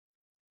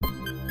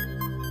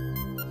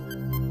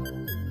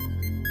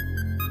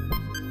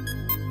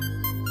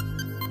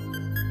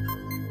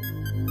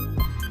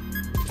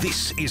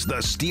This is the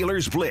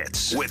Steelers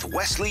Blitz with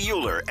Wesley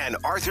Euler and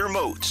Arthur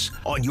Moats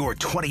on your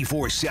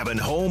 24/7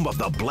 home of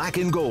the black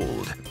and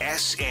gold,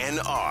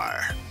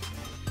 SNR.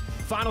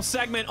 Final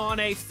segment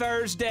on a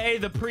Thursday,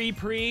 the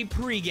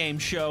pre-game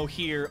show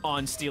here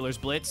on Steelers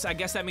Blitz. I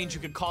guess that means you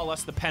could call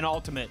us the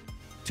penultimate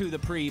to the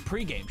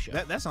pre-game show.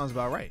 That sounds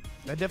about right.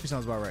 That definitely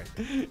sounds about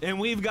right. And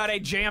we've got a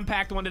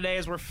jam-packed one today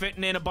as we're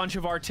fitting in a bunch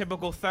of our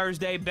typical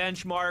Thursday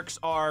benchmarks,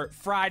 our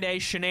Friday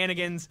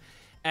shenanigans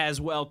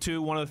as well,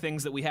 too. One of the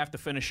things that we have to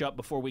finish up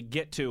before we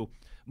get to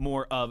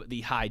more of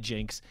the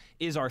hijinks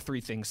is our Three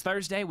Things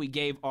Thursday. We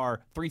gave our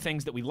three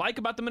things that we like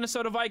about the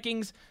Minnesota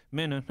Vikings.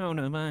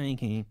 Minnesota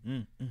Vikings.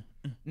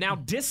 Now,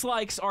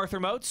 dislikes, Arthur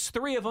Moats.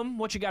 Three of them.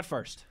 What you got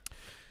first?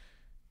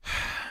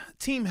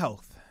 Team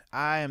health.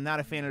 I am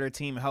not a fan of their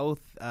team health.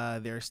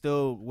 They're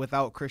still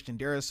without Christian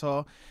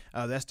Darrisaw.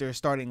 That's their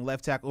starting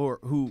left tackle, or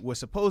who was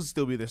supposed to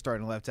still be their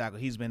starting left tackle.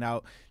 He's been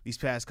out these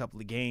past couple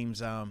of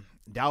games.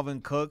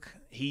 Dalvin Cook,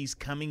 he's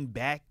coming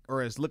back,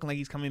 or it's looking like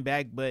he's coming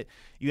back, but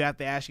you have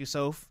to ask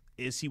yourself,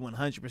 is he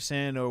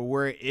 100%, or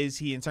where is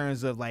he in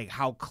terms of like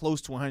how close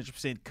to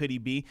 100% could he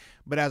be?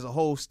 But as a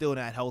whole, still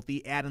not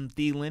healthy. Adam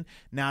Thielen,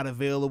 not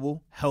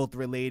available, health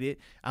related.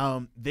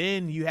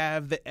 Then you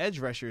have the edge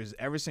rushers,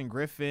 Everson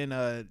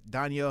Griffin,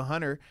 Danielle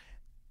Hunter.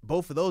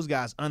 Both of those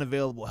guys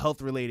unavailable,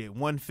 health related.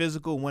 One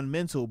physical, one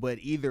mental, but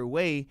either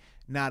way,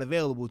 not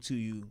available to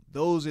you.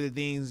 Those are the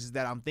things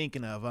that I'm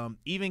thinking of.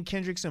 Even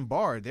Kendricks and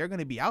Barr, they're going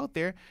to be out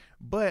there,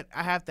 but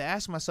I have to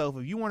ask myself,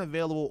 if you weren't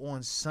available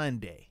on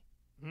Sunday,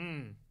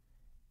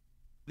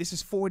 this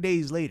is 4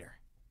 days later.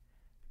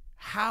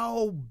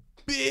 How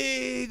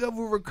big of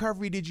a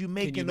recovery did you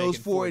make in those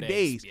 4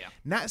 days? Yeah.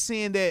 Not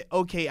saying that,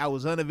 okay, I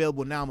was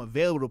unavailable, now I'm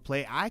available to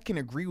play. I can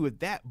agree with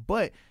that,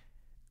 but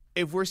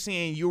if we're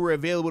saying you were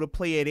available to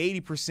play at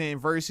 80%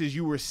 versus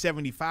you were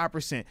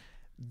 75%,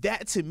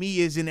 that to me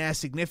isn't as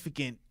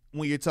significant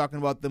when you're talking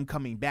about them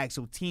coming back.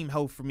 So team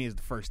health for me is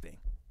the first thing.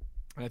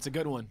 That's a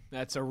good one.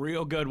 That's a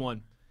real good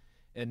one.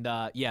 And,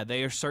 yeah,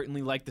 they are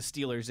certainly like the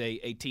Steelers,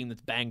 a team that's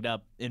banged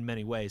up in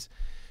many ways.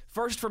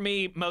 First for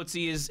me,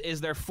 Mozi,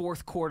 is their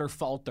fourth quarter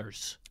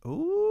falters.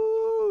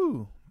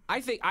 Ooh.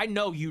 I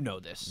know you know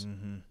this.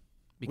 Mm-hmm.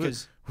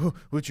 Because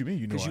what you mean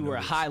you know? Because you were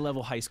a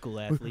high-level high school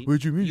athlete.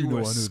 What you mean you you know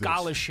were I a knew this?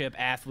 scholarship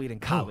athlete in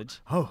college.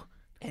 Oh.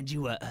 And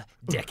you were a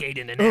decade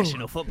in the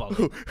National Football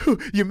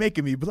League. You're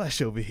making me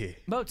blush over here.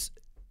 Moats,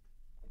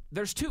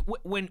 there's two.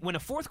 When a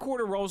fourth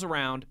quarter rolls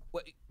around,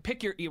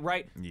 pick your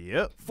right.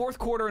 Yep. Fourth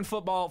quarter in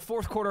football,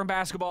 fourth quarter in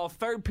basketball,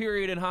 third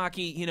period in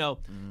hockey.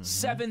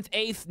 Seventh,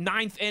 eighth,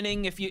 ninth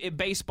inning if you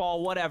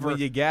baseball, whatever. When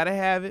you gotta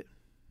have it.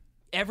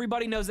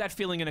 Everybody knows that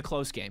feeling in a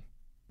close game.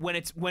 When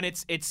it's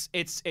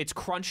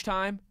crunch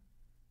time.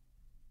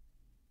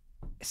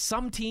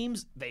 Some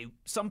teams,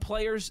 some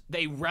players,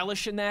 they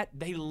relish in that.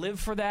 They live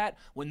for that.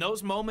 When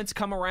those moments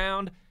come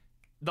around,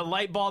 the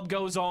light bulb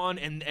goes on,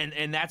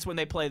 and that's when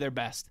they play their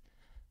best.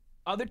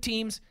 Other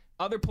teams,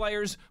 other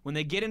players, when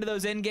they get into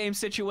those in-game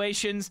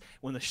situations,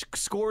 when the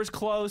score is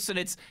close and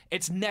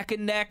it's neck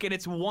and neck and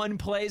it's one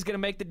play is going to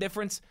make the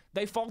difference,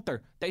 they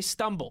falter. They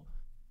stumble.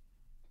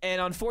 And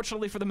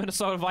unfortunately for the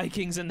Minnesota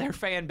Vikings and their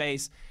fan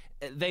base,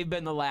 they've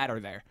been the latter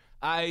there.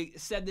 I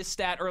said this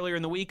stat earlier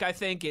in the week, I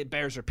think. It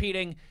bears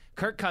repeating.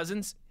 Kirk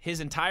Cousins, his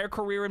entire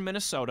career in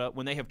Minnesota,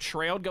 when they have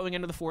trailed going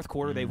into the fourth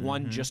quarter, they've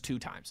won just 2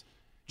 times.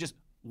 Just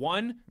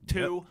 1,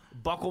 2,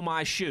 buckle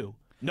my shoe.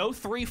 No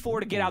 3, 4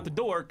 to get out the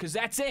door, because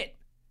that's it.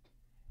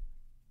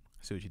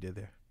 I see what you did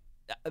there.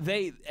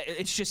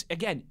 It's just,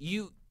 again,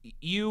 you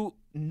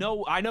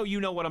know, I know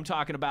you know what I'm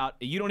talking about.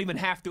 You don't even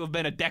have to have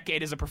been a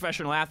decade as a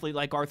professional athlete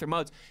like Arthur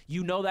Moats.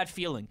 You know that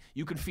feeling.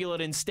 You can feel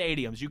it in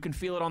stadiums. You can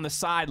feel it on the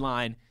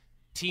sideline.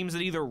 Teams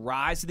that either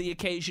rise to the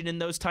occasion in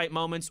those tight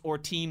moments or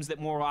teams that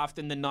more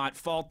often than not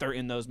falter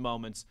in those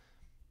moments.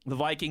 The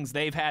Vikings,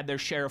 they've had their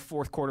share of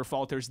fourth quarter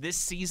falters this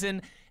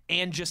season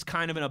and just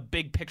kind of in a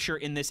big picture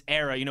in this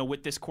era,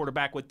 with this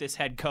quarterback, with this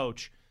head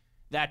coach.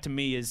 That to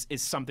me is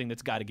something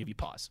that's got to give you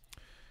pause.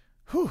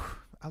 Whew.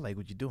 I like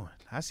what you're doing.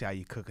 I see how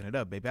you're cooking it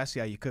up, baby. I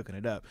see how you're cooking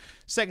it up.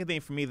 Second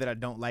thing for me that I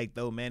don't like,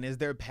 though, man, is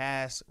their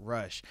pass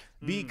rush.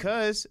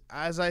 Because,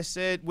 as I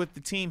said with the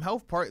team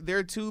health part,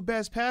 their 2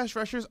 best pass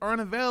rushers aren't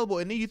available.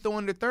 And then you throw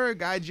in the third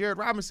guy, Jared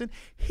Robinson.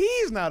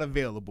 He's not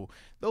available.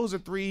 Those are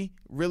 3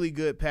 really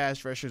good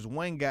pass rushers.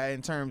 One guy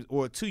in terms,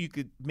 or 2, you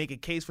could make a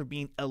case for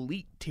being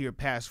elite tier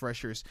pass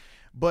rushers.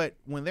 But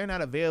when they're not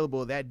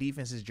available, that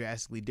defense is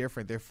drastically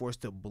different. They're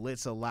forced to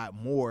blitz a lot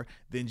more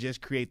than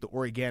just create the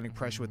organic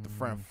pressure with the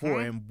front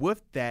 4. And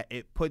with that,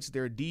 it puts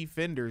their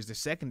defenders, the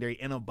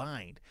secondary, in a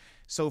bind.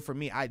 So for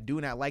me, I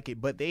do not like it.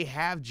 But they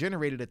have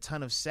generated a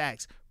ton of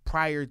sacks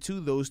prior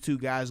to those 2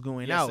 guys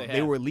going out.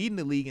 They were leading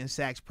the league in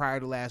sacks prior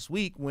to last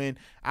week when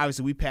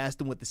obviously we passed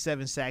them with the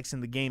 7 sacks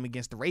in the game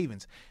against the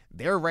Ravens.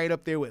 They're right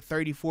up there with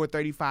 34,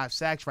 35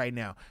 sacks right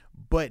now.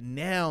 But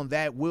now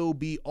that will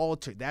be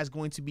altered. That's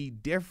going to be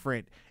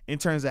different in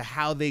terms of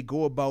how they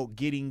go about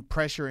getting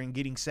pressure and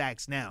getting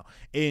sacks now.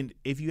 And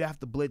if you have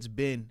to blitz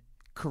Ben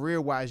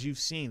career-wise you've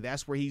seen,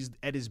 that's where he's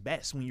at his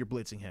best when you're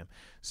blitzing him.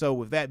 So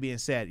with that being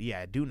said, yeah,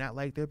 I do not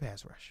like their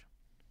pass rush.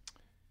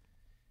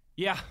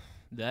 Yeah,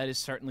 that is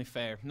certainly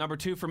fair. Number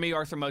 2 for me,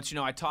 Arthur Moats,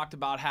 I talked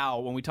about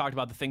how when we talked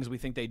about the things we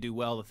think they do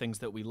well, the things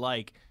that we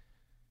like,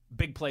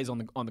 big plays on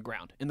the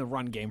ground in the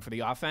run game for the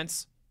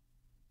offense.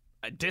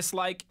 A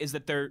dislike is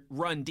that their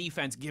run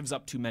defense gives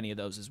up too many of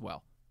those as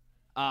well.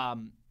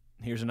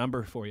 Here's a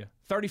number for you.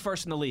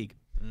 31st in the league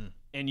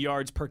in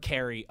yards per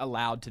carry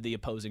allowed to the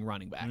opposing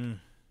running back.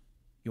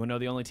 You want to know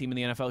the only team in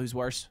the NFL who's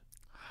worse?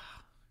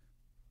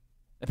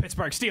 The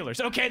Pittsburgh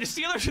Steelers. Okay, the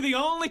Steelers are the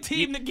only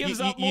team that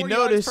gives up more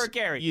yards per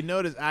carry. You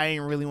notice I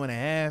ain't really want to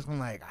ask. I'm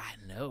like,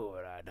 I know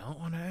what I don't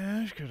want to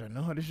ask because I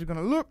know how this is going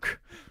to look.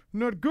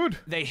 Not good.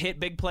 They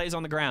hit big plays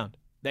on the ground.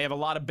 They have a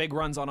lot of big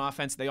runs on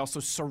offense. They also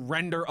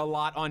surrender a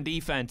lot on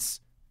defense.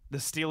 The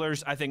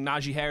Steelers, I think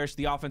Najee Harris,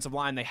 the offensive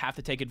line, they have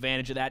to take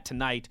advantage of that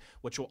tonight,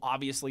 which will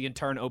obviously in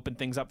turn open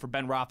things up for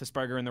Ben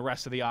Roethlisberger and the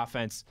rest of the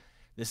offense.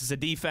 This is a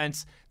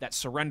defense that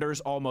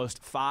surrenders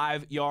almost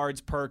 5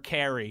 yards per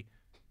carry.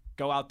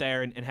 Go out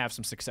there and have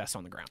some success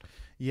on the ground.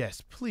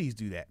 Yes, please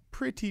do that.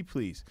 Pretty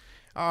please.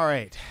 All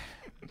right.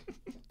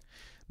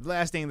 The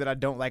last thing that I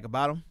don't like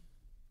about them,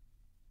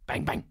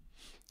 bang, bang,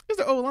 is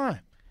the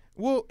O-line.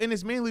 Well, and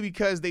it's mainly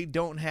because they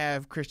don't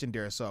have Christian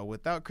Darrisaw.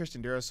 Without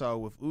Christian Darrisaw,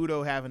 with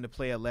Udo having to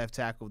play at left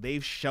tackle,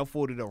 they've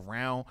shuffled it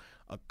around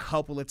a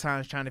couple of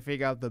times trying to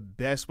figure out the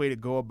best way to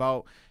go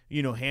about,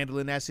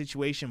 handling that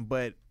situation.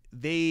 But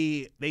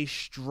they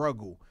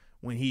struggle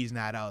when he's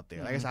not out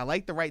there. Like I said, I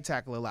like the right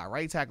tackle a lot.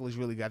 Right tackle is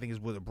really good. I think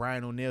it's with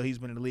Brian O'Neill. He's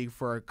been in the league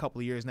for a couple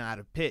of years now out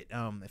of Pitt,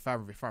 if I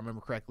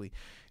remember correctly.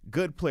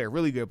 Good player,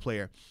 really good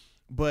player.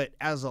 But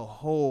as a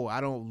whole,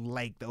 I don't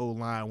like the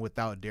O-line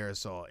without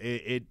Darrisaw.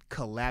 It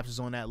collapses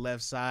on that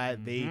left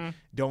side. They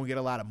don't get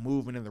a lot of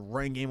movement in the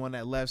run game on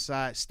that left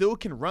side. Still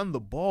can run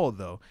the ball,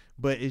 though.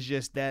 But it's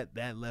just that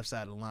left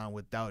side of the line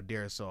without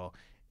Darrisaw,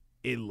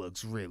 it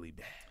looks really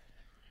bad.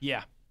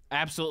 Yeah,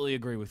 absolutely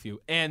agree with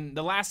you. And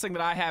the last thing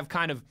that I have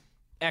kind of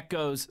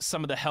echoes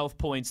some of the health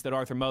points that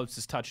Arthur Moats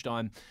has touched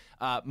on.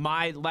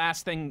 My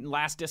last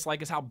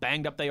dislike is how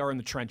banged up they are in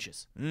the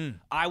trenches.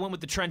 I went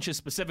with the trenches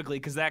specifically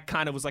because that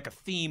kind of was like a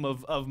theme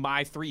of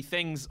my 3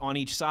 things on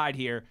each side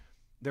here.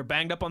 They're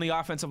banged up on the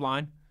offensive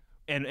line,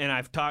 and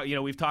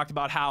we've talked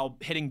about how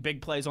hitting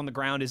big plays on the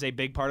ground is a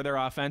big part of their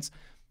offense.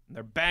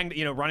 They're banged,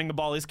 running the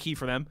ball is key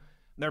for them.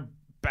 They're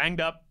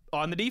banged up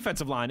on the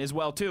defensive line as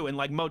well too. And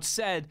like Moats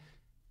said,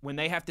 when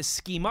they have to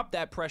scheme up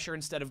that pressure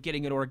instead of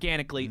getting it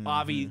organically,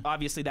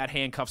 obviously that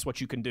handcuffs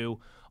what you can do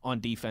on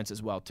defense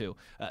as well, too.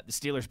 The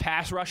Steelers'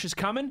 pass rush is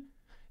coming,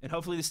 and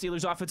hopefully the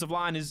Steelers' offensive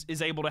line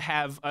is able to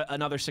have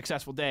another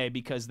successful day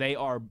because they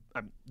are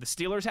the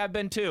Steelers have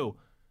been too,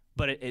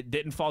 but it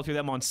didn't fall through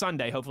them on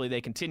Sunday. Hopefully they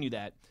continue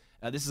that.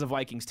 This is a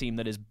Vikings team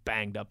that is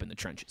banged up in the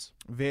trenches.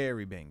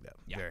 Very banged up.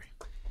 Yeah. Very.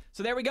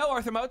 So there we go,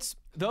 Arthur Moats.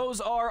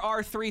 Those are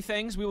our 3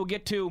 things. We will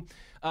get to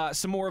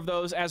some more of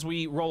those as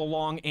we roll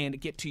along and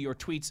get to your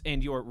tweets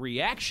and your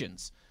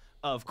reactions,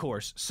 of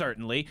course,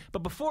 certainly. But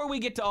before we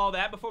get to all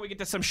that, before we get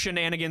to some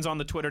shenanigans on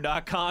the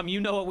Twitter.com, you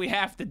know what we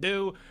have to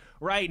do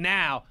right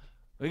now.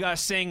 We got to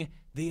sing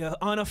the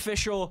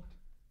unofficial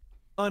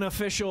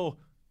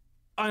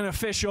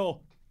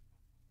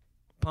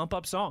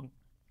pump-up song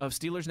of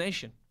Steelers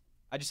Nation.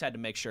 I just had to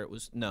make sure it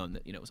was known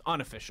that, it was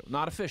unofficial,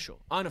 not official,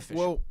 unofficial.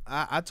 Well,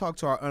 I talked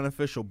to our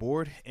unofficial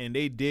board, and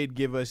they did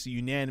give us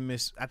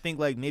unanimous, I think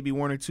like maybe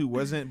 1 or 2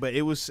 wasn't, but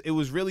it was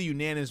really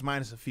unanimous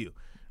minus a few,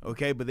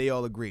 okay? But they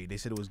all agreed. They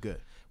said it was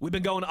good. We've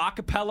been going a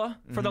cappella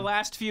for the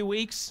last few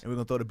weeks. And we're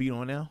going to throw the beat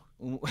on now?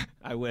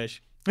 I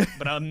wish.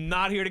 But I'm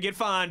not here to get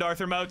fined,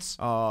 Arthur Moats.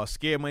 Oh,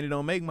 scared money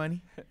don't make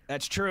money.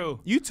 That's true.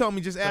 You told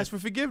me just ask for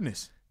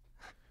forgiveness.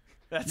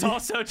 That's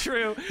also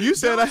true. You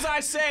said do as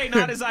I say,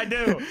 not as I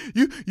do.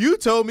 You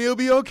told me it'll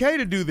be okay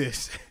to do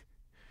this.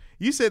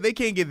 You said they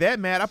can't get that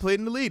mad. I played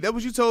in the league. That's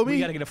what you told me. We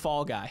got to get a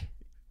fall guy.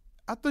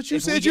 I thought you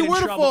said you were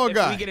the fall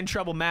guy. If we get in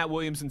trouble, Matt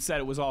Williamson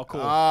said it was all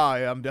cool. Oh,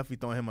 yeah, I'm definitely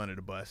throwing him under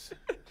the bus.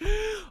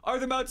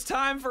 Arthur Moats,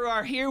 time for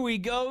our Here We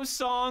Go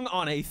song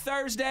on a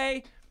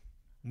Thursday.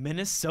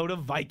 Minnesota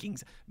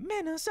Vikings.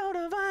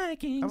 Minnesota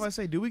Vikings. I was about to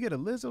say, do we get a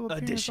Lizzo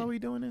appearance while we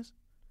doing this?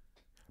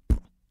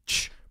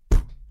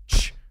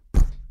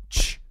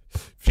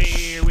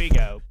 Here we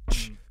go.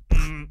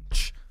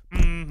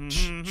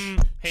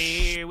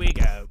 Here we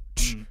go.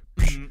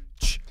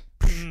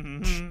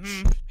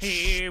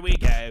 Here we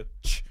go.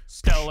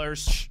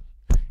 Steelers.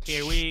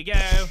 Here we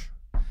go.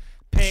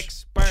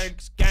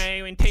 Pittsburgh's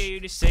going to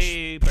the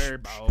Super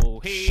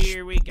Bowl.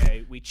 Here we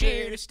go. We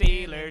cheer the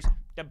Steelers,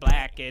 the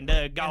black and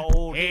the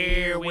gold.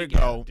 Here we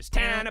go. This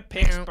town of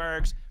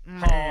Pittsburgh's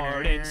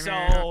heart and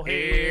soul.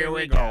 Here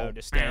we go.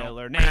 The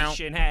Steeler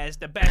Nation has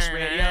the best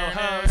radio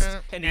host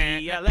in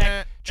the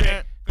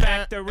electric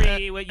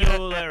factory with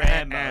Euler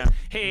and Mo.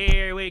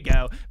 Here we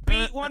go.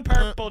 Beat one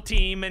purple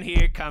team and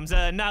here comes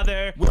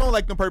another. We don't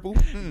like them purple.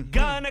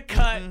 Gonna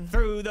cut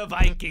through the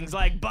Vikings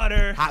like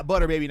butter. Hot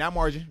butter, baby, not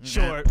margin.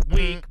 Short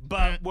week,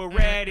 but we're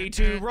ready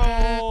to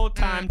roll.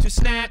 Time to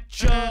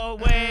snatch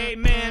away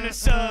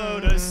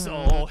Minnesota's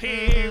soul.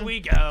 Here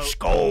we go.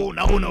 Skull,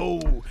 no,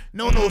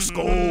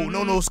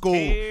 skull.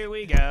 Here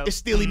we go. It's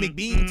Steely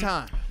McBean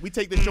time. We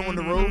take the show on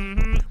the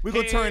road. We're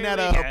going to turn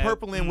that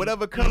purple and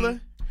whatever color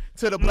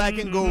to the black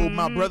and gold,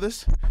 my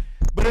brothers.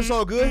 But it's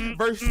all good.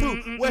 Verse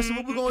 2. Wesley,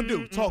 what we going to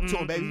do? Talk to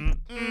him, baby.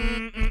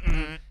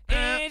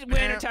 It's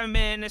wintertime,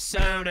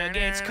 Minnesota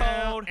gets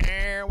cold.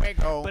 Here we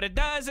go. But it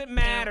doesn't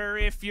matter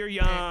if you're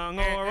young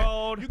or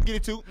old. You can get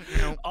it too.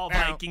 All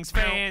Vikings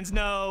fans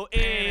know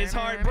is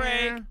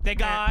heartbreak. They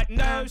got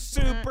no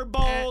Super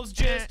Bowls,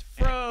 just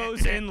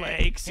frozen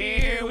lakes.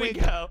 Here we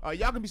go.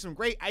 Y'all can be some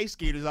great ice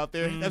skaters out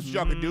there. That's what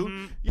y'all can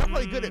do. Y'all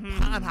probably good at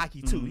pond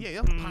hockey too. Yeah,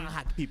 y'all pond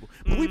hockey people.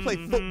 But we play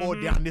football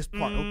down this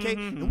part, okay?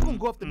 And we're going to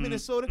go up to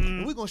Minnesota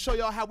and we're going to show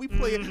y'all how we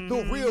play it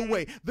the real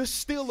way, the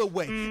Steeler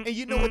way. And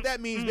you know what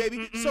that means,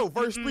 baby. So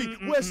verse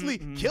 3, Wesley,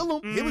 kill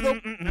him. Here we go.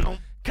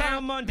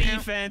 Come on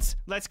defense,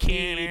 let's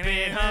keep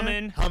it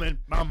humming.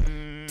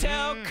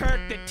 Tell Kirk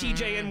that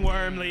TJ and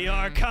Wormley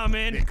are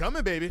coming. They're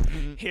coming, baby.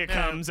 Here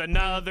comes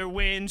another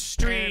win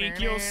streak.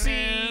 You'll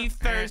see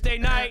Thursday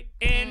night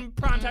in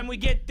primetime we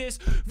get this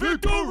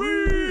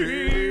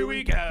victory. Here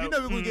we go. You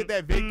know we're going to get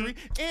that victory.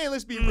 And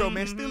let's be real,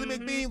 man. Steely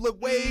McBean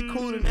look way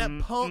cooler than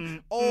that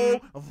punk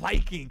old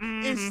Viking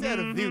instead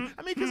of you.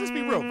 I mean, because let's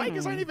be real.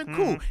 Vikings aren't even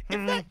cool.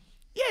 In fact,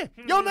 yeah,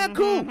 y'all not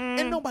cool.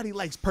 And nobody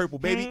likes purple,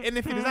 baby. And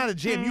if it is not a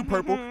JMU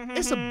purple,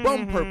 it's a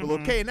bum purple,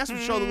 okay? And that's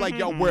what y'all look like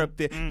y'all wear up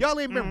there. Y'all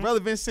ain't been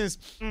relevant since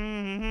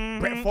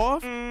Brett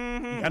Favre.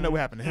 I know what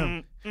happened to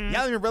him.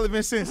 Y'all ain't been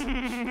relevant since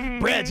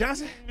Brad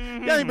Johnson.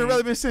 Y'all ain't been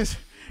relevant since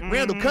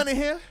Randall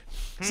Cunningham.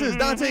 Since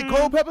Dante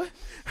Culpepper.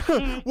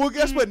 Well,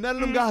 guess what? None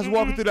of them guys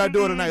walking through that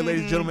door tonight,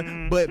 ladies and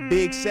gentlemen. But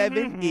Big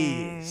 7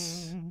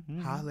 is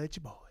holla at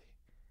your boy.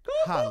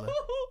 Holla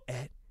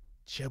at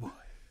your boy.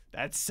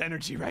 That's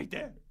synergy right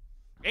there.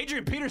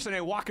 Adrian Peterson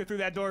ain't walking through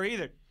that door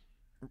either.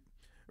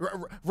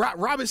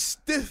 Robert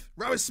Smith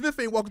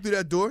ain't walking through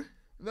that door.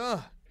 Nah.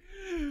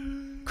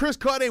 Chris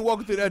Carter ain't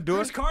walking through that door.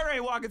 Chris Carter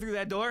ain't walking through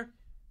that door.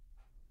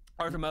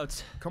 Arthur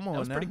Moats. Come on, that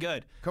was now. pretty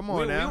good. Come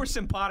on, we now. were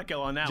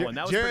simpatico on that one.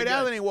 That was Jared pretty good.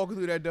 Allen ain't walking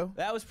through that door.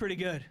 That was pretty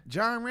good.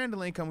 John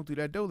Randall ain't coming through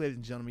that door, ladies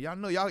and gentlemen. Y'all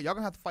know y'all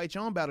gonna have to fight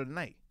your own battle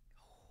tonight.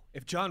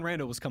 If John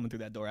Randall was coming through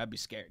that door, I'd be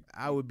scared.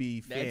 I would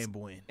be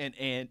fanboying.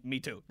 And me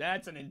too.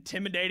 That's an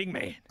intimidating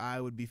man. I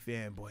would be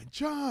fanboying.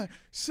 John,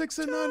 6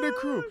 and under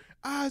crew.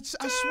 I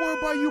swore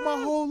by you my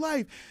whole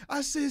life.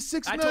 I said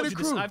 6 and under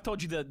crew. I've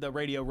told you the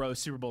Radio Row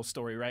Super Bowl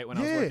story, right? When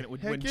I was working it,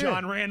 when yeah.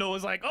 John Randall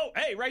was like, "Oh,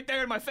 hey," right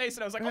there in my face,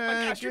 and I was like, "Oh my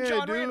gosh, you're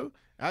John Randall."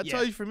 I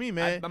tell you, for me,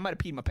 man, I might have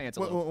peed my pants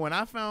a little. When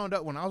I found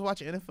out, when I was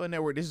watching NFL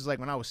Network, this is like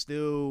when I was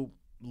still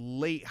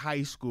late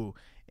high school,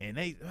 and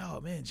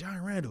oh man,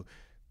 John Randall.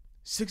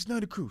 6 and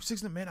under crew,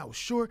 6 and man. I was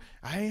short.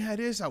 I ain't had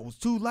this. I was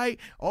too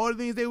light. All the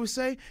things they would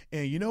say,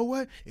 and you know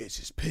what? It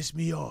just pissed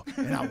me off.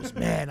 And I was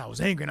mad. I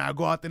was angry. And I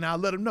go out there and I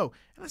let them know.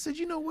 And I said,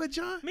 you know what,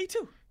 John? Me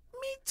too.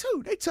 Me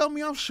too. They tell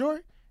me I'm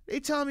short.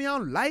 They tell me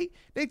I'm light.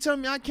 They tell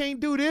me I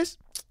can't do this.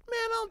 Man,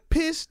 I'm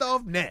pissed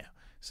off now.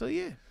 So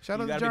yeah,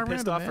 shout out to John Randall. You gotta be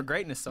pissed off for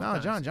greatness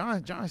sometimes. No,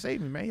 John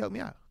saved me, man. He helped me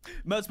out.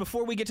 Moats,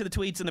 before we get to the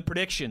tweets and the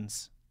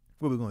predictions,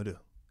 what we gonna do?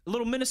 A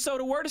little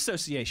Minnesota word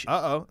association.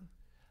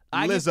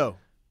 Lizzo.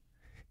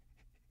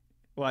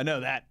 Well, I know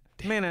that.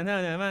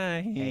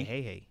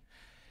 Hey.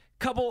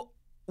 Couple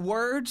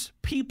words,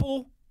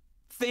 people,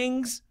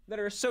 things that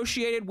are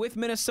associated with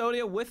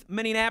Minnesota, with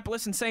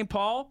Minneapolis and St.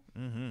 Paul.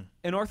 Mm-hmm.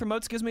 And Arthur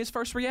Moats gives me his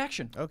first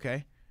reaction.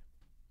 Okay.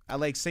 I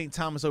like St.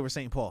 Thomas over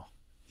St. Paul.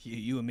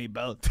 You and me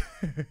both.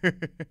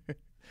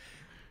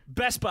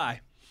 Best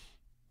Buy.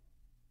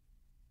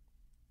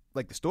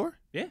 Like the store?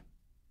 Yeah.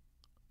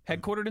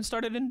 Headquartered and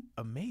started in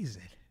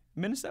amazing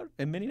Minnesota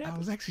and Minneapolis. I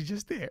was actually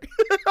just there.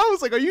 I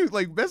was like, "Are you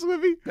like messing with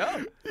me?"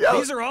 No. Yo.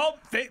 These are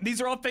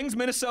all things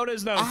Minnesota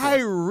is known for. I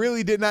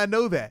really did not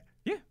know that.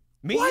 Yeah.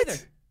 Me either.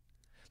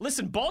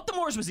 Listen,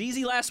 Baltimore's was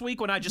easy last week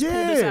when I just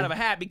pulled this out of a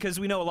hat because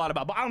we know a lot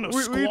about. I don't know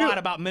squat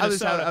about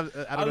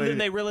Minnesota other than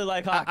they really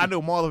like hockey. I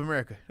know Mall of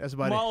America. That's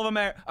about it. Mall of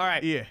America. All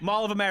right. Yeah.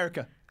 Mall of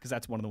America because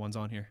that's one of the ones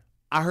on here.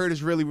 I heard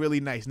it's really,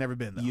 really nice. Never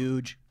been though.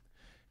 Huge.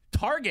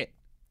 Target.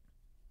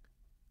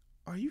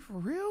 Are you for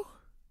real?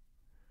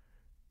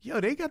 Yo,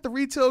 they got the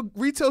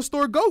retail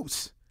store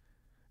goats.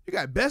 You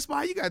got Best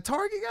Buy, you got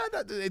Target, you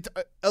got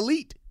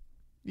Elite.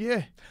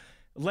 Yeah.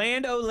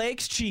 Land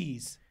O'Lakes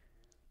cheese.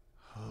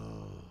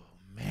 Oh,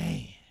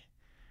 man.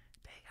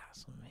 They got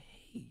some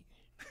heat.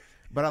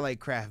 But I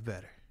like Kraft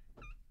better.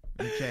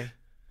 Okay.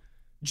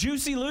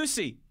 Juicy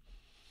Lucy.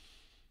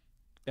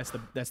 That's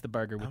the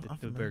burger with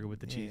the burger with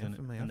the cheese in it.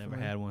 I never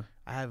had one.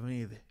 I haven't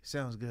either.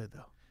 Sounds good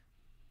though.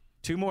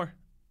 2 more.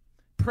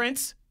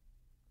 Prince.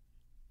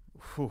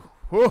 Whew.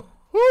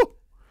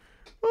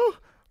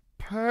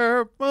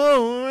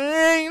 Purple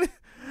rain,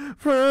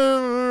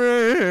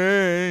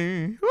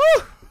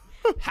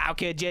 How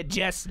could you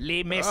just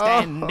leave me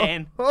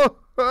standing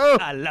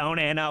alone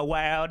in a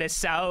world that's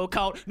so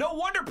cold? No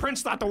wonder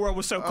Prince thought the world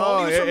was so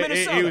cold. He was from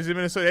Minnesota. He was in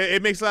Minnesota.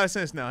 It makes a lot of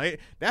sense now.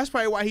 That's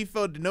probably why he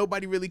felt that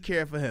nobody really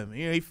cared for him.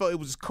 You know, he felt it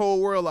was a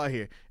cold world out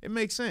here. It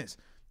makes sense.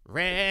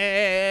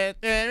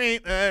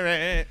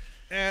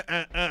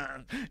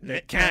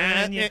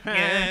 when you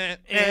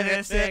in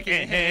a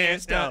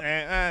secondhand store.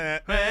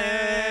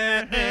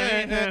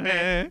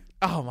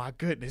 Oh my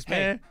goodness,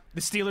 man.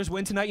 The Steelers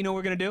win tonight. You know what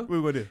we're gonna do? What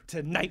we gonna do?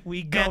 Tonight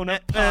we gonna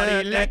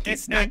party like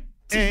it's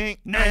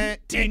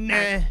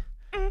 1999.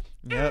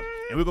 Yep.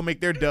 And we're gonna make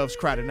their doves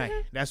cry tonight.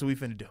 That's what we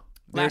finna do.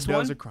 Their Last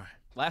doves one? are crying.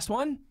 Last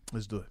one.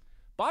 Let's do it.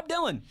 Bob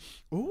Dylan.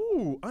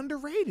 Ooh,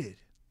 underrated.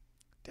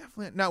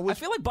 Definitely. Now, I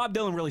feel like Bob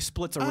Dylan really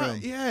splits a room.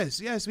 yes,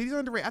 but he's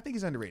underrated. I think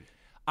he's underrated.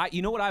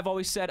 You know what I've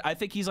always said? I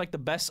think he's like the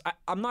best.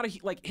 I'm not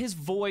his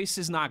voice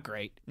is not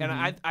great, and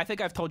I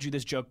think I've told you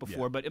this joke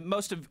before, but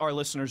most of our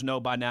listeners know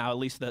by now, at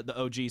least the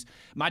OGs.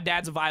 My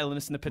dad's a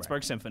violinist in the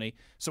Pittsburgh Symphony,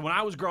 so when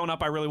I was growing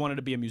up, I really wanted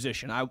to be a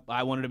musician.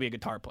 I wanted to be a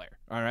guitar player.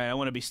 All right, I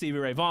wanted to be Stevie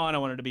Ray Vaughan. I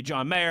wanted to be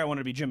John Mayer. I wanted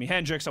to be Jimi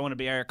Hendrix. I wanted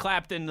to be Eric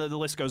Clapton. The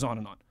list goes on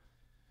and on.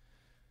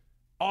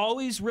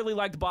 Always really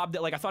liked Bob.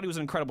 Like I thought he was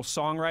an incredible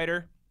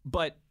songwriter,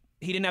 but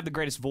he didn't have the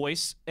greatest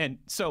voice. And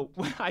so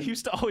I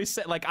used to always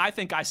say, like, I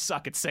think I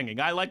suck at singing.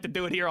 I like to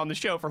do it here on the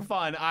show for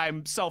fun.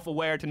 I'm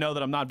self-aware to know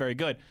that I'm not very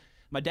good.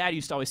 My dad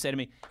used to always say to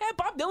me,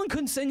 Bob Dylan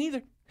couldn't sing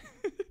either.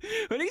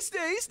 But he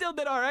still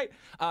did all right.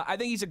 I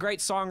think he's a great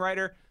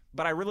songwriter,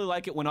 but I really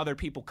like it when other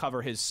people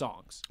cover his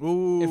songs.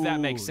 Ooh, if that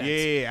makes sense.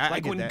 Yeah, like I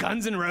get when that.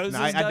 Guns N' Roses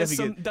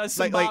does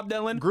some like, Bob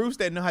Dylan. Groups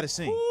that know how to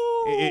sing. Ooh.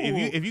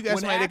 If you got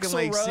when somebody that can Axl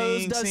like Rose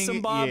sing, does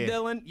some Bob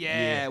Dylan,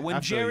 I when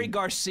feel Jerry you.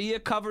 Garcia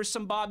covers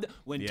some Bob,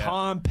 when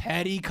Tom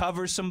Petty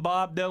covers some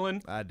Bob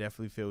Dylan, I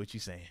definitely feel what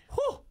you're saying.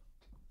 whew.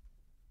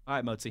 All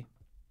right, Mozi,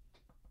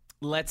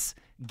 let's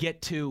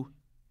get to.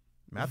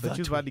 Man, I thought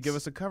you was about to give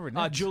us a cover.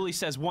 Next. Julie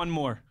says one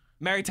more.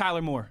 Mary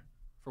Tyler Moore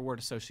for word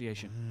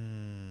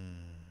association.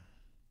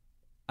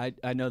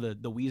 I know the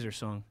Weezer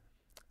song.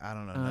 I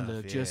don't know. I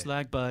look just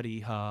like Buddy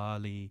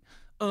Holly.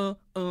 And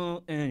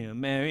you're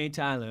Mary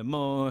Tyler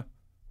Moore.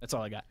 That's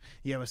all I got.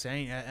 Yeah, but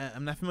saying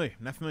I'm not familiar.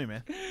 I'm not familiar,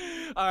 man.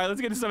 All right, let's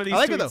get to some of these I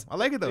like tweets. it though. I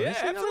like it though. Yeah,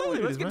 I like absolutely.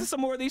 it Let's is, get man. to some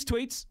more of these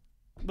tweets.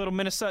 Little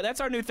Minnesota. That's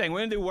our new thing. We're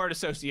going to do word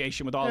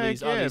association with all Heck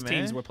these yeah, teams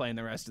man. we're playing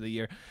the rest of the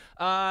year.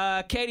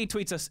 Katie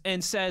tweets us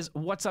and says,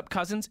 "What's up,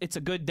 cousins? It's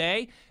a good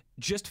day.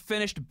 Just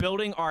finished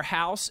building our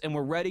house, and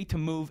we're ready to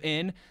move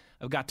in.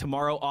 I've got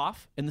tomorrow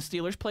off, and the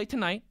Steelers play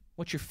tonight.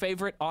 What's your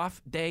favorite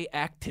off-day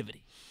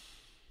activity?"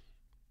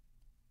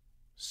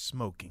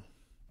 Smoking.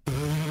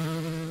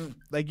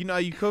 Like, you know how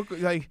you cook?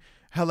 Like,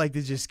 how like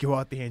to just go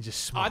out there and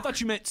just smoke. I thought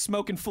you meant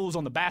smoking fools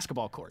on the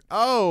basketball court.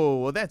 Oh,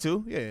 well, that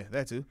too. Yeah,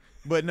 that too.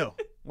 But no,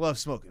 love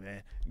smoking,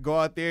 man. Go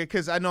out there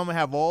because I know I'm going to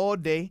have all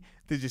day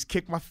to just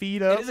kick my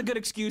feet up. It is a good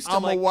excuse to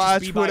I'm like going to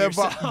watch just be by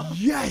whatever. yourself.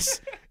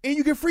 Yes. And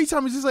you get free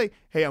time. It's just like,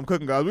 hey, I'm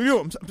cooking, guys. What you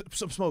doing?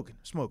 I'm smoking.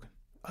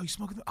 Oh, you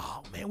smoking?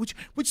 Oh, man, what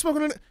you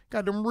smoking on that?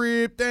 Got them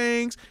rib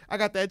things. I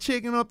got that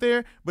chicken up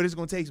there, but it's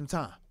going to take some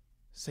time.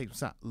 Take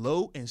some time.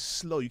 Low and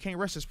slow. You can't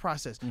rush this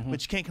process,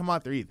 but you can't come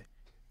out there either.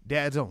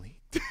 Dad's only.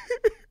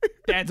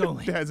 Dad's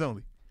only. Dad's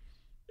only.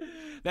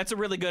 That's a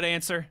really good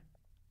answer.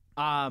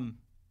 You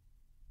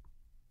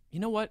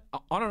know what?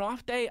 On an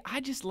off day,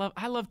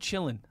 I love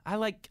chilling. I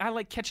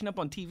like catching up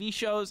on TV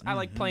shows. I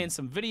like playing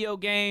some video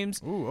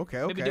games. Ooh,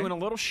 okay. Maybe doing a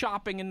little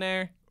shopping in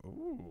there.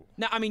 Ooh.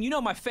 Now, I mean, you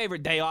know my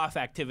favorite day off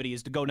activity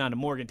is to go down to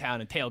Morgantown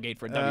and tailgate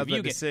for a I was about WVU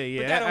to game. say,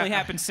 But yeah, that I- only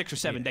happens 6 or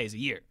 7 days a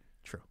year.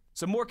 True.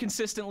 So more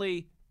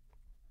consistently,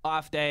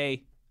 off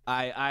day.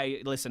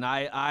 Listen.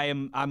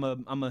 I'm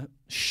a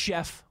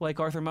chef like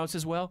Arthur Moats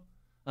as well,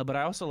 but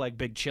I also like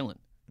big chilling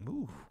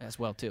Ooh. as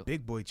well too.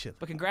 Big boy chillin'.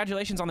 But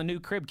congratulations on the new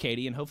crib,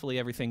 Katie, and hopefully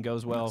everything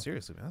goes well.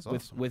 Seriously, man. That's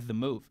awesome. with the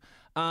move.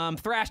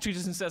 Thrash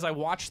tweets and says, "I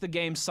watched the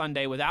game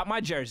Sunday without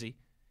my jersey,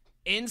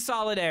 in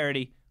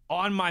solidarity,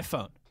 on my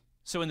phone.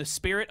 So in the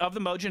spirit of the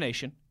Mojo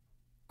Nation,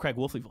 Craig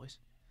Wolfley voice,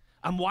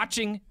 I'm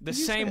watching the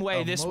same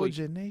way this week."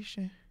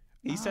 Nation.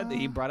 He said that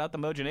he brought out the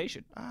Mojo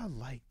Nation. I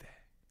like that.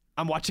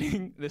 I'm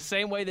watching the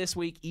same way this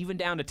week, even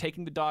down to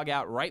taking the dog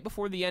out right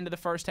before the end of the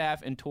first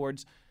half and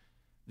towards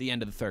the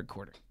end of the third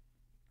quarter.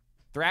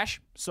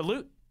 Thrash,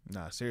 salute.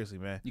 Nah, seriously,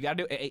 man. You got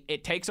to do it.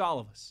 It takes all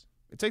of us.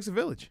 It takes a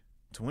village.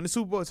 To win the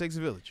Super Bowl, it takes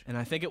a village. And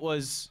I think it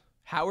was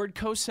Howard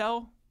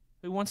Cosell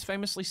who once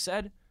famously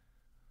said,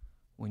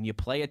 when you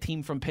play a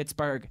team from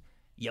Pittsburgh,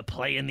 you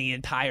play in the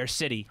entire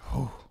city.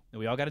 And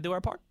we all got to do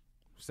our part.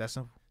 It's that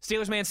simple.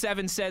 Steelers Man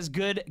 7 says,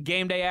 good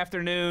game day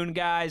afternoon,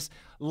 guys.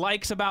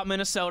 Likes about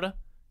Minnesota,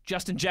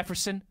 Justin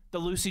Jefferson, the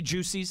Lucy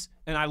Juicies,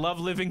 and I love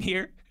living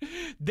here.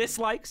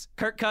 Dislikes,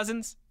 Kirk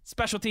Cousins,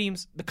 special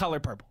teams, the color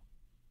purple.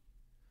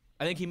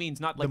 I think he means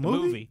not like the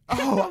movie.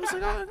 Oh, I was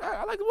like,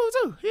 I like the movie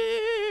too.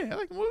 Yeah. I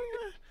like the movie.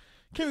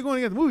 Can't be going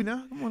to get the movie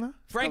now. Come on now.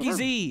 Frankie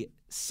Z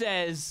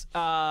says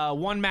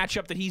one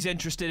matchup that he's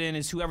interested in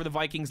is whoever the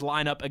Vikings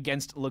line up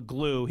against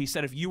LeGlue. He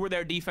said if you were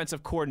their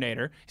defensive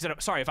coordinator,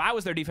 if I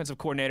was their defensive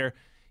coordinator,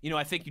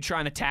 I think you try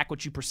and attack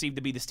what you perceive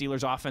to be the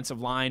Steelers'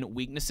 offensive line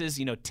weaknesses.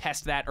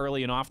 Test that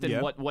early and often.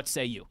 Yeah. What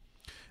say you?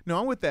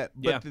 No, I'm with that.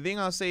 But Yeah. the thing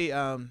I'll say,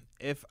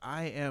 if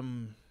I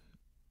am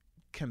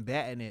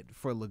combating it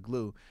for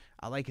LeGlue,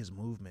 I like his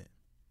movement.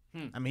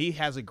 I mean, he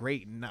has a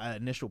great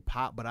initial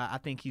pop, but I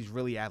think he's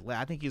really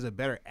athletic. I think he's a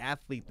better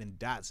athlete than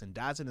Dotson.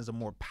 Dotson is a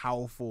more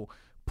powerful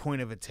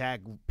point of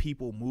attack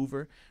people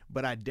mover,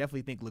 but I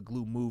definitely think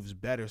Leglue moves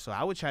better. So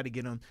I would try to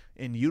get him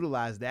and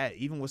utilize that,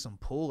 even with some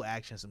pull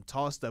action, some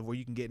toss stuff where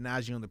you can get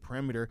Najee on the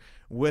perimeter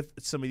with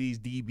some of these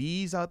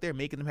DBs out there,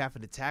 making them have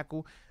to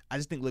tackle. I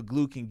just think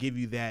Leglue can give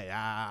you that.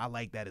 I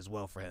like that as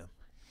well for him.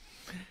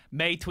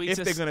 May tweets if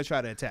us. they're going to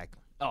try to attack him.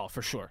 Oh,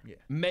 for sure. Yeah.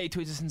 May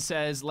tweets us and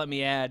says, let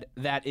me add,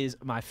 that is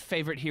my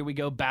favorite Here We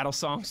Go battle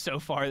song so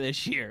far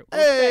this year.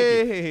 Well,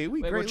 Hey,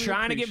 we're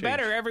trying to get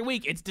better every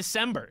week. It's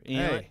December. You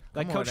know? Hey,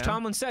 Like come on Coach now.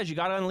 Tomlin says, you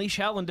got to unleash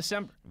hell in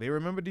December. They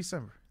remember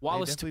December.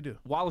 Wallace, they definitely do.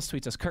 Wallace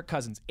tweets us, Kirk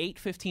Cousins,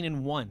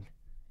 8-15-1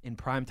 in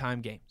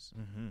primetime games.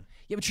 Mm-hmm.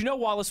 Yeah, but you know,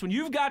 Wallace, when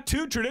you've got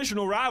two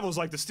traditional rivals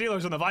like the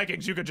Steelers and the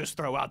Vikings, you could just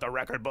throw out the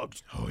record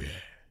books. Oh,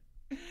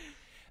 yeah.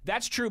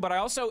 That's true, but I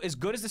also, as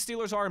good as the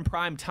Steelers are in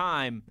prime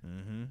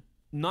time,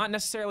 not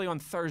necessarily on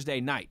Thursday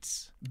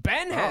nights.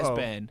 Ben has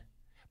been,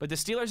 but the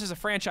Steelers as a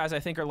franchise, I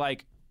think, are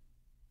like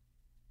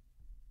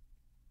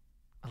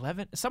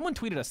 11. Someone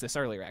tweeted us this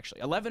earlier,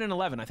 actually.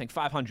 11-11, I think,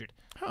 500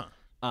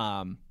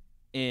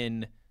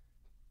 in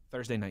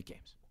Thursday night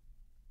games.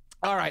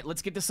 All right,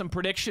 let's get to some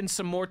predictions,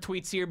 some more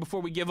tweets here before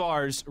we give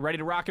ours. Ready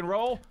to rock and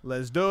roll?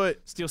 Let's do it.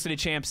 Steel City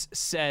Champs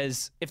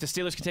says, if the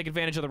Steelers can take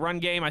advantage of the run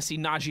game, I see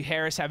Najee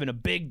Harris having a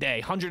big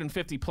day,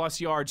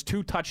 150-plus yards,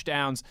 2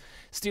 touchdowns.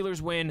 Steelers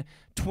win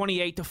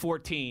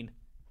 28-14.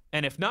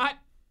 And if not,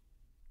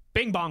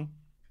 bing bong.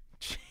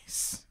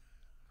 Jeez.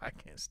 I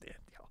can't stand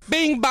y'all.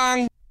 Bing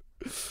bong.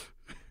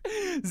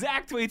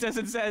 Zach tweets us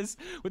and says,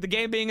 with the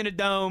game being in a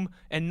dome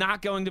and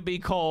not going to be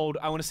cold,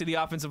 I want to see the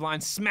offensive line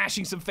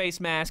smashing some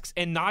face masks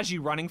and Najee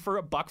running for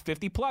a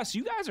 $150-plus.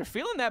 You guys are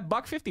feeling that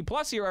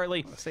 $150-plus here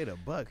early. Let's say the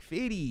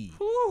 $150.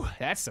 Whew,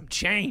 that's some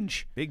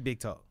change. Big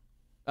talk.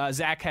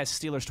 Zach has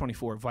Steelers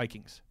 24,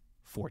 Vikings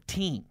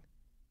 14.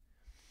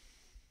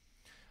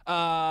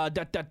 Rod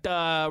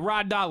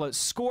Dollar,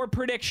 score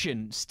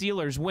prediction,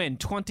 Steelers win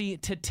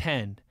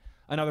 20-10.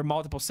 Another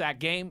multiple sack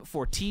game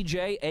for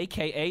TJ,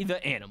 a.k.a.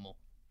 the Animal.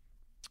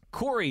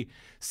 Corey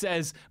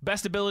says,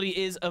 best ability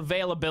is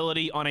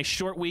availability on a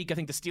short week. I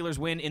think the Steelers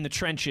win in the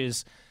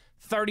trenches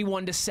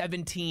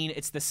 31-17.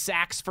 It's the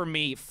sacks for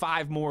me.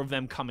 5 more of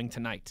them coming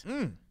tonight.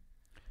 I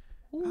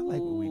like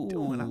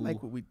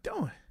what we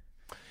doing.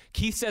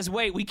 Keith says,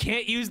 wait, we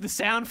can't use the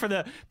sound for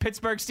the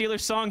Pittsburgh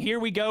Steelers song, Here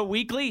We Go,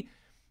 weekly?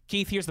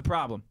 Keith, here's the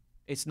problem.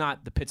 It's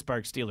not the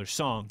Pittsburgh Steelers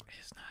song.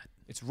 It's not.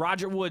 It's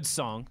Roger Woods'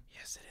 song.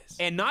 Yes, it is.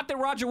 And not that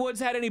Roger Woods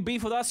had any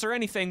beef with us or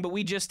anything, but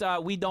we just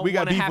we don't We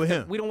got want to beef have with to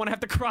him. we don't want to have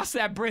to cross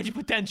that bridge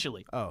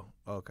potentially. Oh,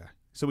 okay.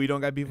 So we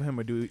don't got beef with him,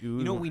 or do you?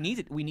 You know what we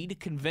need? We need to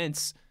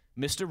convince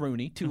Mr.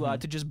 Rooney to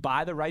just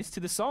buy the rights to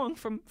the song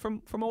from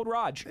old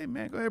Raj. Hey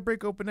man, go ahead,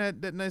 break open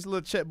that nice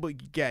little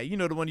checkbook you got. You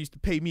know, the one you used to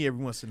pay me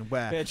every once in a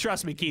while. Yeah,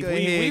 trust me, Keith. Go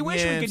We ahead,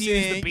 wish man, we could I'm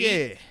use the saying,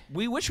 beat. yeah.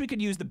 We wish we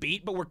could use the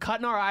beat, but we're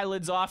cutting our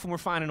eyelids off and we're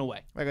finding a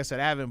way. Like I said,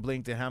 I haven't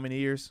blinked in how many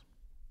years?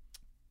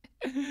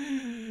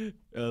 A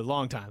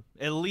long time,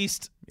 at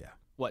least. Yeah.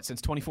 What,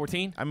 since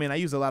 2014? I mean, I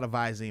use a lot of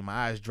Visine. My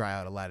eyes dry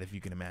out a lot, if you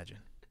can imagine.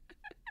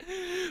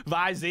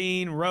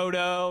 Visine,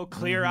 Roto,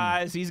 Clear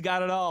Eyes. He's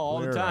got it all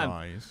the time.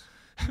 Eyes.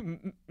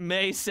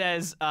 May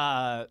says,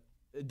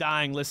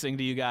 dying listening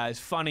to you guys.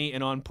 Funny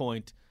and on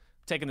point.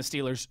 Taking the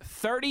Steelers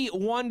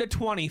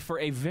 31-20 for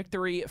a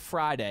victory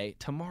Friday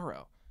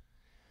tomorrow.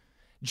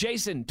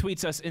 Jason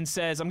tweets us and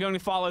says, I'm going to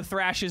follow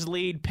Thrash's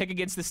lead, pick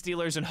against the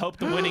Steelers, and hope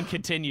the winning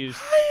continues.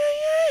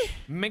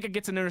 Minka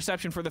gets an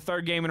interception for the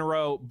 3rd game in a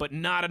row, but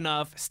not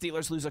enough.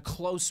 Steelers lose a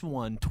close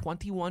one,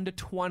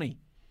 21-20.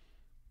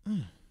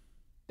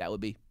 That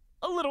would be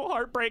a little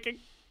heartbreaking.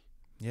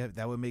 Yeah,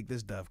 that would make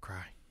this dove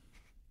cry.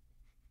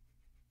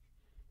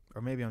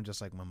 Or maybe I'm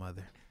just like my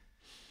mother.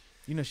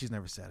 You know she's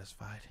never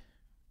satisfied.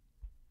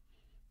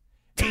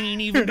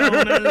 Ain't even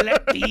gonna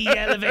let the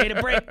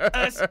elevator break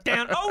us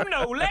down. Oh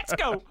no, let's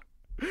go.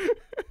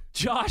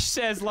 Josh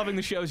says, loving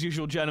the show as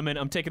usual, gentlemen.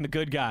 I'm taking the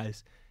good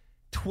guys.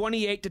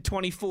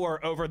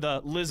 28-24 over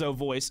the Lizzo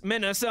voice.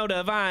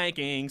 Minnesota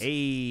Vikings.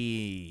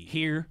 Hey.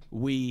 Here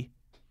we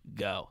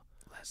go.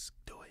 Let's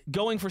do it.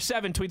 Going for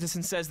 7 tweets us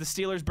and says the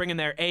Steelers bring in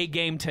their A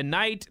game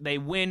tonight. They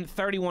win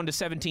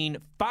 31-17.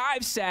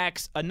 5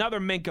 sacks, another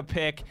Minka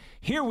pick.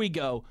 Here we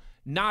go.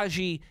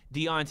 Najee,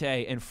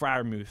 Deontay, and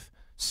Freiermuth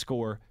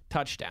score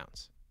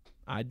touchdowns.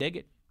 I dig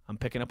it. I'm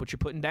picking up what you're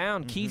putting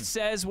down. Keith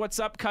says, what's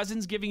up,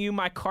 Cousins? Giving you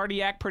my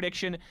cardiac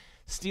prediction.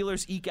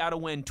 Steelers eke out a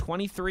win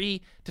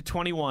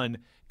 23-21.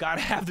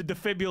 Gotta have the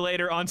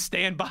defibrillator on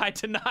standby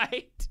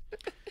tonight.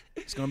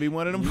 It's going to be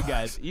one of them.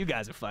 You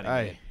guys are funny.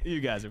 Aye. Man. You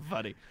guys are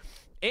funny.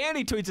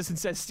 Andy tweets us and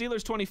says,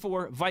 Steelers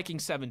 24,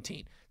 Vikings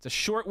 17. It's a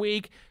short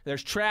week.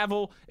 There's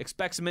travel.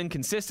 Expect some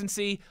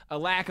inconsistency, a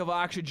lack of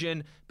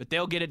oxygen, but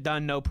they'll get it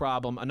done, no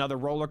problem. Another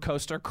roller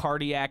coaster,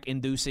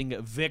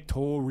 cardiac-inducing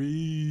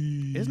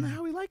victory. Isn't that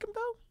how we like him,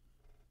 though?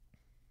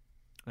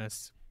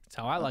 That's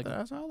how I like it.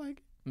 That's how I like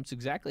it. That's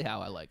exactly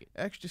how I like it.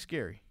 Extra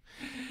scary.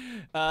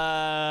 Where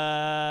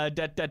are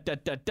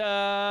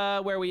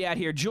we at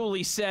here?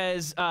 Julie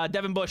says,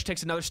 Devin Bush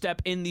takes another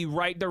step in the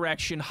right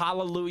direction.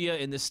 Hallelujah.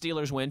 And the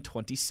Steelers win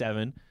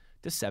 27-21.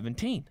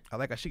 17. I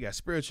like how she got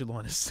spiritual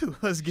on us too.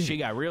 Let's get She it.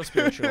 got real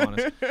spiritual on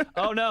us.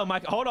 Oh no,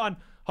 hold on.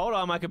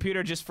 My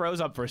computer just froze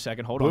up for a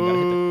second. Hold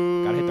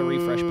on, gotta hit the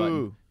refresh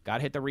button.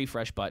 Gotta hit the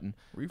refresh button.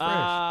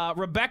 Refresh.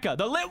 Rebecca,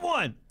 the lit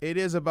one, It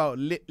is about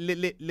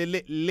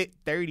lit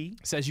 30.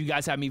 says you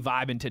guys have me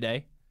vibing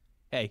today.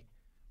 Hey,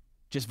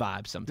 just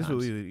vibes This sometimes. is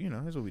what we,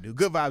 this is what we do.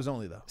 Good vibes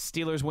only though.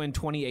 Steelers win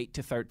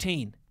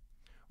 28-13.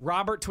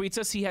 Robert tweets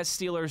us he has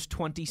Steelers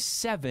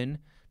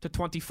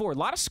 27-24. A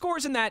lot of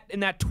scores in that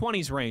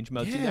 20s range,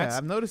 Moti. Yeah,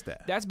 I've noticed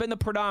that. That's been the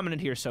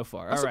predominant here so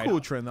far. That's All a right.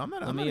 cool trend though. I'm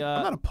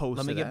not opposed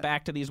Let to me that. get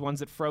back to these ones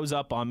that froze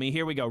up on me.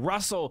 Here we go.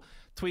 Russell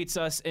tweets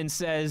us and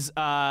says,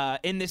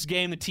 in this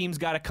game, the team's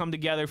got to come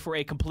together for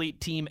a complete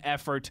team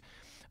effort.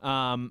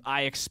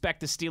 I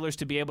expect the Steelers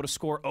to be able to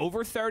score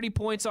over 30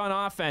 points on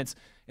offense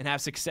and have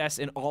success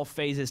in all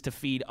phases to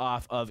feed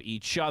off of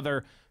each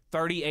other.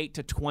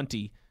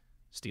 38-20,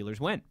 Steelers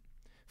win.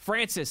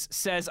 Francis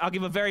says, I'll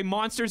give a very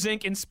Monsters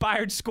Inc.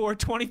 inspired score,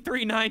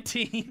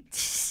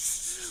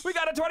 23-19. We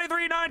got a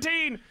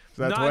 23-19.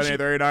 That's Najee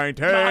 23-19.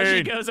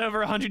 Najee goes over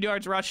 100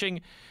 yards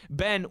rushing.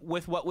 Ben,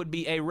 with what would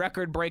be a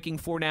record-breaking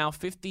for now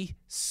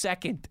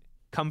 52nd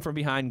come from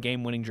behind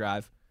game-winning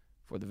drive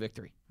for the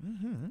victory.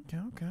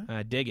 Okay.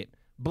 I dig it.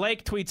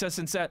 Blake tweets us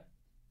and said,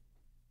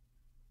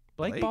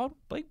 Blake Blake? bald?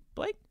 Blake?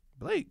 Blake.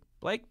 Hey.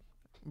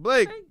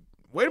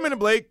 Wait a minute,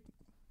 Blake.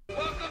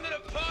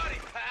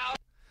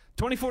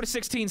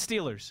 24-16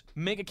 Steelers.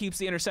 Minka keeps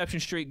the interception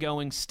streak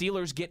going.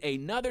 Steelers get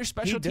another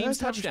special He teams does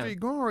have a touchdown.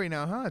 streak going right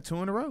now, huh?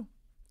 2 in a row.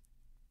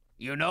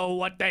 You know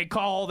what they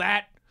call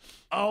that?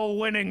 A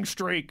winning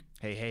streak.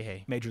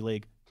 Hey. Major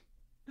League.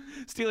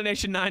 Steeler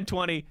Nation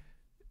 920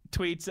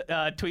 tweets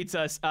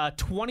us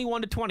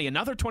 21-20.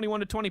 Another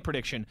 21-20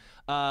 prediction.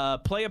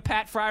 Play a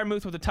Pat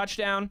Fryermuth with a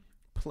touchdown.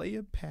 Play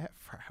a Pat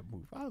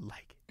Fryermuth. I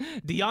like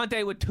it.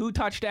 Deontay with 2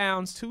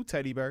 touchdowns. 2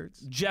 teddy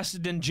birds.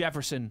 Justin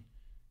Jefferson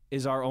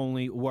is our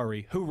only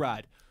worry. Who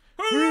ride?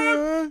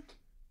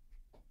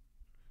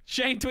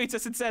 Shane tweets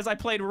us and says, I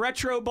played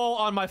Retro Bowl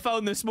on my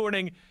phone this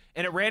morning,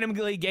 and it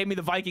randomly gave me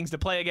the Vikings to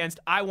play against.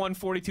 I won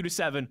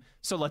 42-7,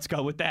 so let's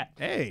go with that.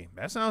 Hey,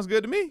 that sounds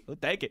good to me. We'll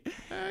take it.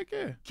 Heck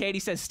yeah. Katie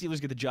says Steelers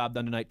get the job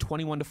done tonight,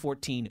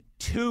 21-14,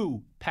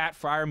 2 Pat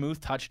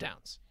Fryermuth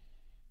touchdowns.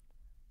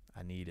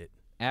 I need it.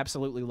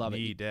 Absolutely love it.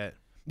 Need that.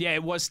 Yeah,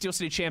 it was Steel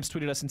City Champs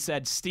tweeted us and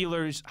said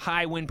Steelers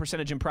high win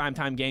percentage in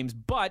primetime games,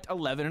 but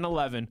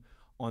 11-11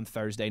 on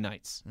Thursday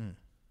nights.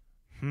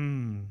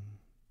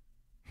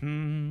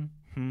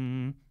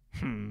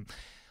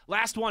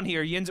 Last one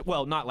here.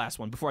 Not last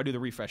one. Before I do the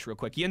refresh real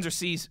quick.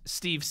 Yinzer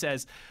Steve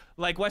says,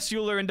 like Wes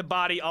Euler and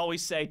DeBody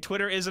always say,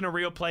 Twitter isn't a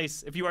real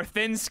place. If you are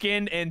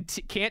thin-skinned and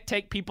can't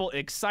take people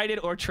excited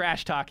or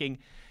trash-talking,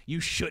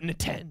 you shouldn't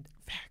attend.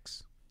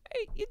 Facts.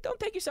 Hey, you don't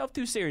take yourself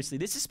too seriously.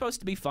 This is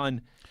supposed to be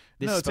fun.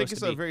 No, take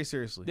yourself very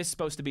seriously. This is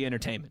supposed to be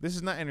entertainment. This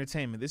is not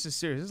entertainment. This is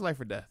serious. This is life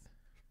or death.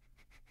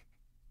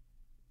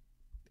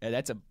 Yeah,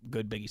 that's a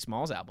good Biggie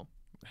Smalls album.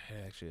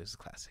 Actually, it's a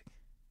classic.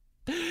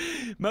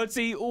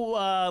 Motzi,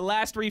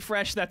 last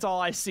refresh. That's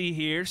all I see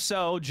here.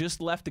 So just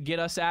left to get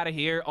us out of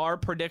here. Our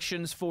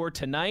predictions for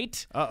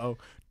tonight. Uh-oh.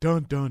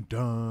 Dun, dun,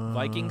 dun.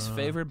 Vikings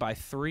favored by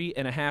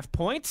 3.5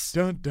 points.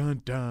 Dun,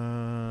 dun,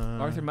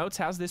 dun. Arthur Moats,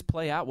 how's this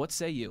play out? What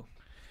say you?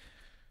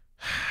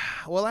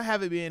 Well, I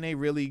have it being a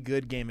really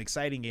good game,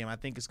 exciting game. I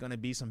think it's going to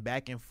be some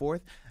back and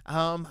forth.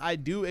 I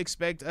do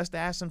expect us to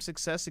have some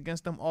success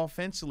against them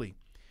offensively.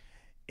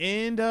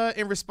 And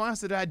in response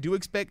to that, I do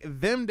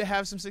expect them to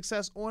have some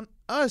success on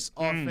us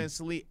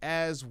offensively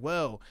as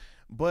well.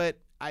 But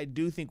I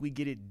do think we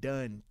get it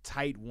done.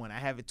 Tight one. I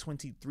have it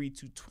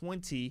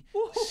 23-20.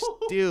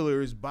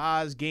 Steelers,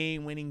 Boz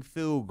game-winning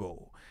field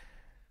goal.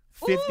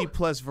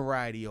 50-plus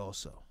variety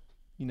also.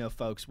 You know,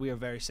 folks, we are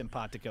very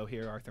simpatico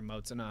here, Arthur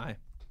Moats and I.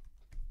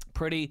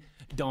 Pretty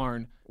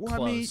darn close.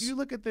 Well, I mean, you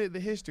look at the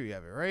history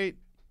of it, right?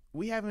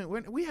 We haven't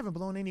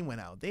blown anyone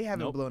out. They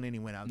haven't blown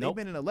anyone out. Nope.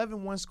 They've been in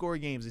 11 one-score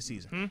games this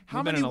season. How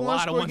We've been many in a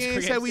lot of one-score one-score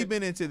games have games. we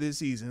been into this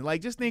season?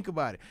 Like, just think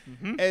about it.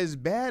 As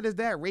bad as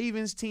that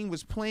Ravens team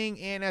was playing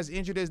and as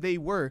injured as they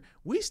were,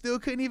 we still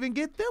couldn't even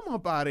get them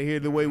up out of here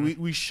the way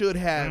we should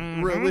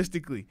have,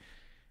 realistically.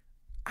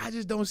 I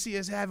just don't see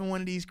us having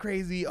one of these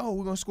crazy,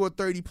 we're going to score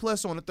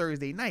 30-plus on a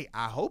Thursday night.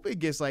 I hope it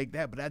gets like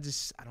that, but I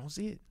don't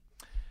see it.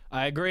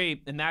 I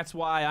agree, and that's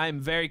why I'm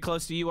very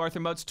close to you, Arthur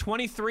Moats.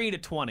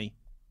 23-20.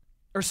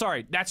 Or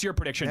sorry, that's your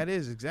prediction. That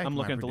is exactly I'm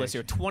looking my at the list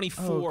here. prediction.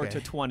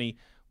 24-20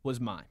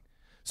 was mine.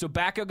 So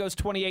Backo goes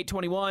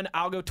 28-21.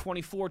 I'll go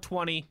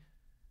 24-20.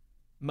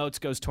 Moats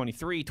goes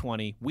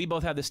 23-20. We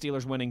both have the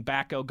Steelers winning.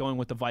 Backo going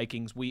with the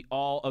Vikings. We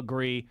all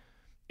agree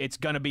it's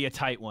going to be a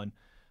tight one.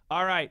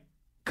 All right,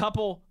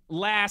 couple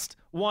last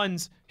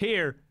ones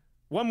here.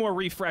 One more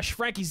refresh.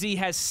 Frankie Z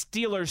has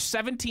Steelers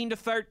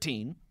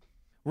 17-13.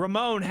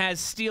 Ramon has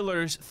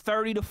Steelers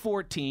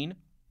 30-14.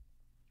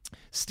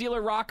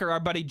 Steeler Rocker, our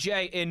buddy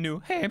Jay in New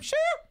Hampshire,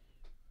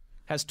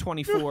 has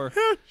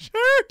 24-20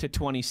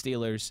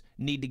 Steelers.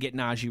 Need to get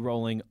Najee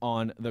rolling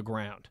on the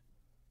ground.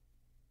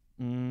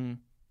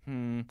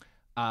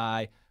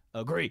 I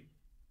agree.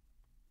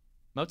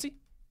 Mozi,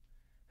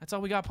 That's all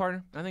we got,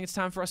 partner. I think it's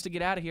time for us to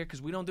get out of here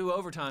because we don't do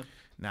overtime.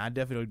 Nah, I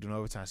definitely don't do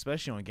overtime,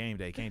 especially on game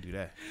day. Can't do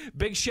that.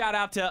 Big shout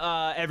out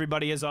to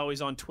everybody, as always,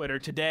 on Twitter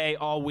today,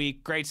 all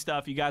week. Great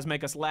stuff. You guys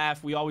make us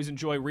laugh. We always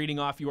enjoy reading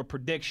off your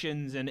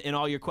predictions and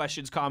all your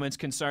questions, comments,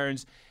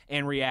 concerns,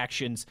 and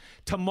reactions.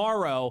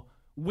 Tomorrow,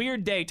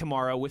 weird day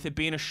tomorrow, with it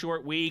being a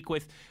short week,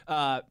 with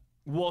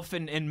Wolf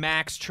and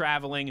Max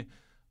traveling.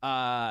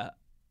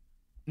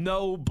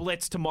 No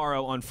blitz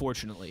tomorrow,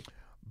 unfortunately.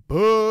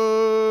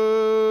 Boo!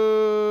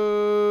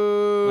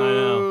 I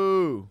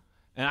know.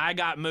 And I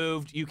got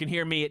moved. You can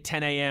hear me at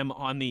 10 a.m.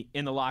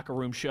 in the locker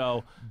room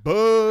show.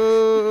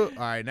 Boo!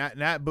 All right,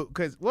 not boo,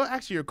 because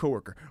actually you're a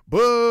coworker.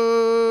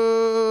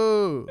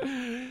 Boo!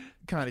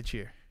 Kind of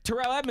cheer.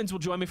 Terrell Edmonds will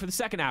join me for the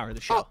second hour of the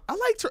show. Oh, I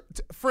like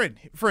friend.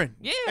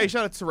 Yeah. Hey,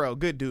 shout out to Terrell.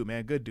 Good dude,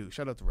 man. Good dude.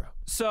 Shout out to Terrell.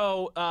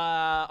 So,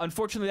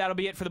 unfortunately, that'll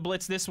be it for the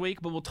Blitz this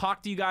week, but we'll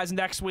talk to you guys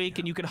next week,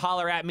 and you can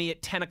holler at me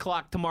at 10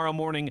 o'clock tomorrow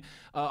morning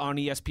on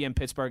ESPN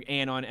Pittsburgh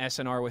and on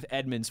SNR with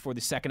Edmonds for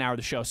the second hour of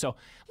the show. So,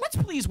 let's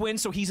please win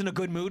so he's in a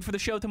good mood for the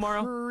show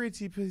tomorrow.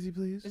 Pretty please.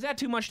 Is that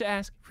too much to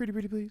ask? Pretty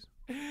please.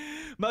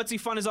 Mozi,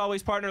 fun as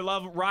always, partner.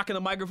 Love rocking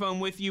the microphone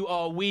with you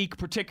all week,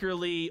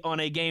 particularly on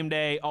a game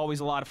day.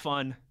 Always a lot of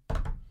fun.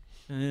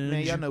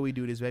 Man, y'all know we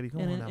do this, baby.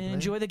 Come on now, man.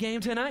 Enjoy the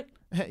game tonight.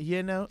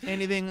 You know,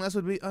 anything less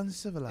would be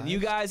uncivilized. You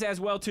guys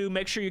as well, too.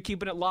 Make sure you're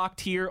keeping it locked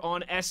here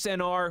on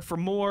SNR for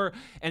more.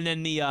 And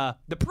then the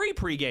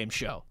pre-game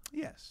show.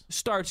 Yes.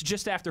 Starts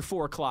just after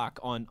 4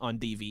 o'clock on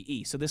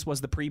DVE. So this was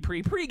the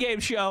pre-game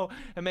show.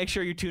 And make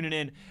sure you're tuning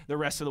in the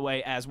rest of the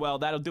way as well.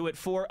 That'll do it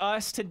for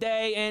us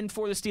today and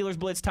for the Steelers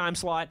Blitz time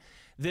slot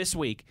this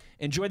week.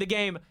 Enjoy the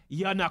game,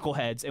 ya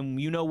knuckleheads.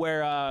 And you know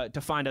where to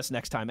find us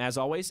next time. As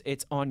always,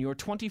 it's on your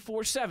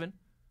 24/7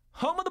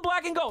 home of the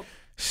black and gold.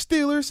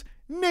 Steelers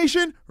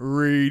Nation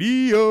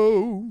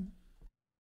Radio.